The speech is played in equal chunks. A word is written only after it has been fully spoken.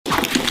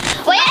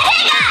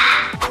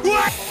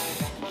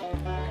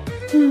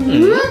奥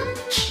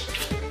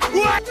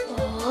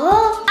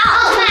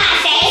特曼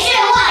谁是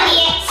卧底？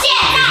现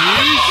在开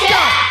始。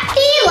第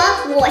一轮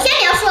我先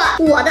描述，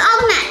我的奥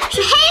特曼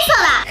是黑色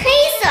的。黑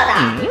色的？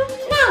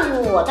那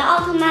我的奥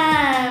特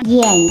曼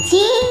眼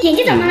睛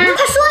怎么了？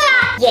快说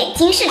呀！眼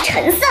睛是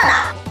橙色的。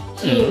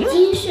眼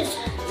睛是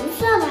橙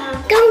色的。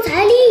刚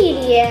才丽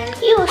丽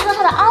又说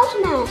她的奥特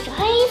曼是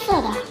黑色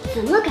的，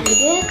怎么感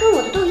觉跟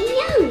我的都一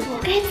样？我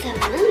该怎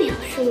么描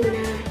述呢？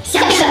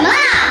想什么啊？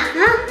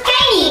该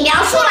你描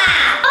述啦！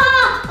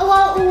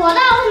我的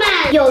奥特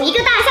曼有一个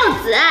大孝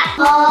子。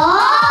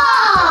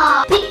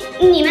哦，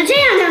你们这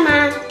样干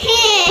嘛？嘿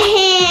嘿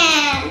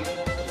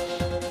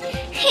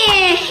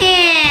嘿嘿。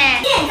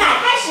现在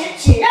开始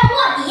指认卧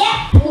底，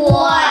卧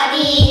底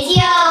就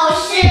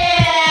是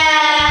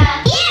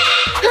你。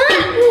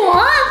我？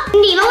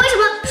你们为什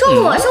么说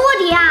我是卧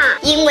底啊？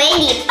因为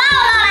你暴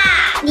露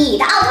啦！你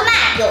的奥特曼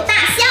有大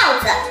孝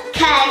子，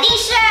肯定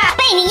是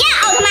贝利亚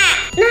奥特曼。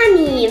那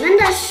你们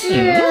的是？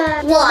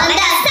我们的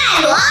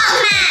赛罗奥特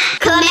曼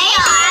可没有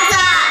儿子。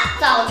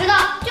早知道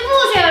就不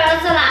选儿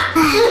子了。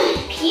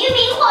平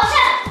民获胜，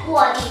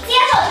卧底接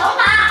受惩罚。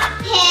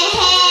嘿嘿。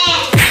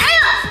哎呦，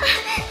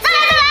再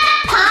来！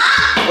好，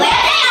我要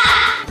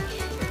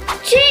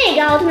这个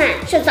奥特曼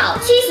是早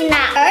期型的，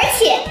而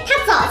且他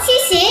早期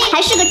型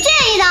还是个正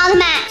义的奥特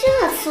曼。这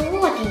次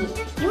卧底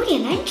有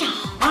点难找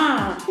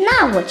啊。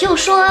那我就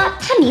说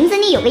他名字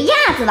里有个亚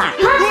字吧。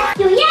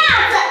有亚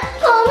字，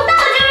同道中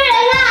人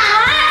啊！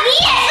你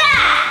也是？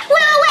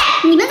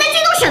喂，你们在激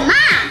动什么？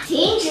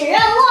请指认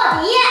卧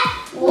底。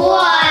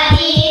卧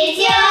底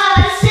就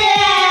是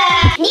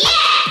你。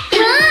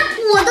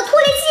我的托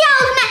雷基亚奥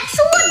特曼是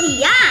卧底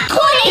呀。托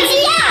雷基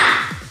亚？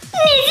你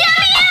竟然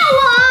骗我！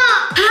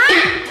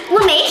我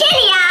没骗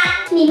你呀。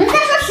你们在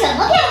说什么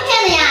骗不骗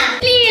的呀？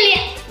丽丽，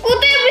我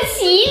对不起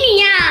你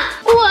呀。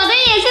我的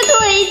也是托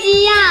雷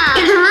基亚。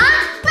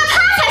那他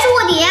才是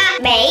卧底。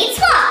没错，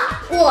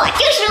我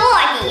就是卧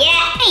底。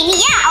贝利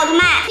亚奥特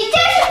曼，你真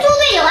是猪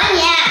队友啊你！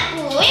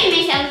我也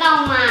没想到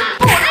嘛。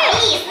不好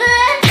意思，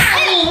他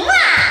赢了。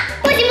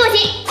不行，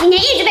今天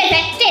一直被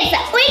锤，这次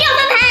我一定要翻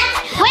盘。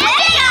我要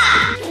这个。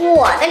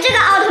我的这个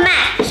奥特曼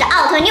是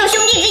奥特六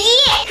兄弟之一，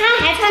他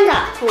还穿着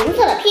红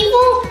色的披风，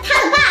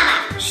他的爸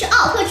爸是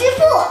奥特之父。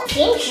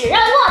请指认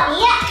卧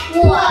底。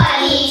卧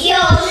底就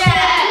是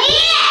你。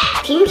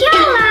停票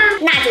啦，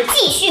那就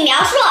继续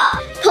描述。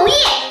同意。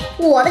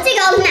我的这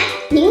个奥特曼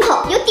领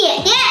口有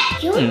点点。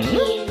有点点？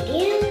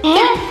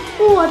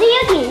我的也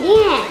有点点。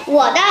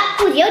我的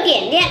不仅有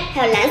点点，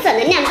还有蓝色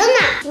能量灯呢。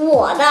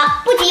我的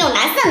不仅有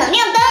蓝色能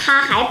量灯，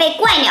它还被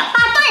怪鸟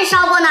巴顿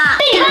烧过呢。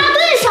被巴顿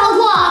烧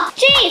过？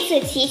这次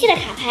琪琪的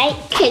卡牌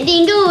肯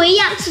定跟我一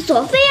样是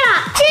佐菲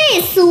了。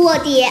这次卧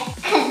底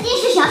肯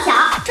定是小小。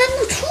分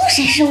不出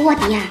谁是卧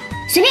底啊，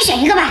随便选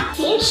一个吧。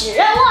请指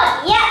认卧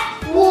底。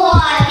卧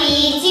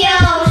底就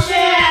是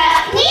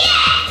你。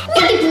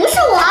卧底不是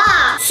我，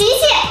琪琪，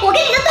我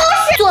跟你的都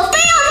是佐菲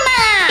奥特曼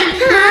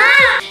啊。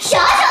小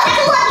小才是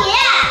卧底。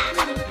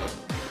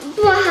不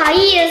好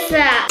意思，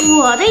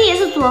我的也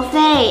是佐菲。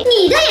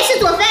你的也是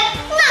佐菲？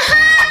那他……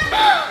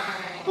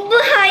不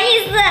好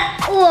意思，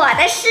我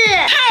的是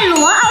泰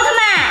罗奥特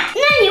曼。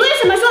那你为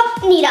什么说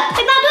你的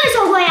被巴顿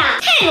烧过呀？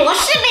泰罗是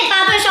被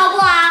巴顿烧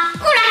过啊，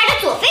后来还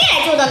是佐菲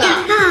来救的呢。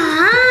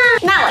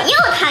那我又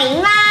躺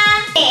赢啦。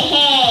嘿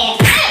嘿。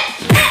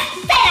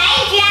再来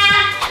一局啊！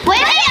我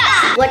要这个，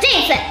我这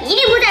次一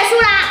定不再输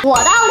啦。我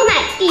的奥特曼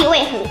地位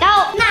很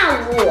高，那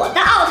我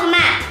的奥特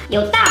曼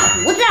有大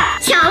胡子。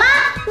巧了，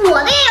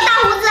我的也有大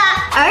胡子，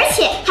而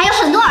且还有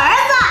很多儿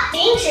子。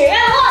请指认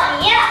卧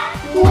底。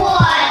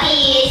卧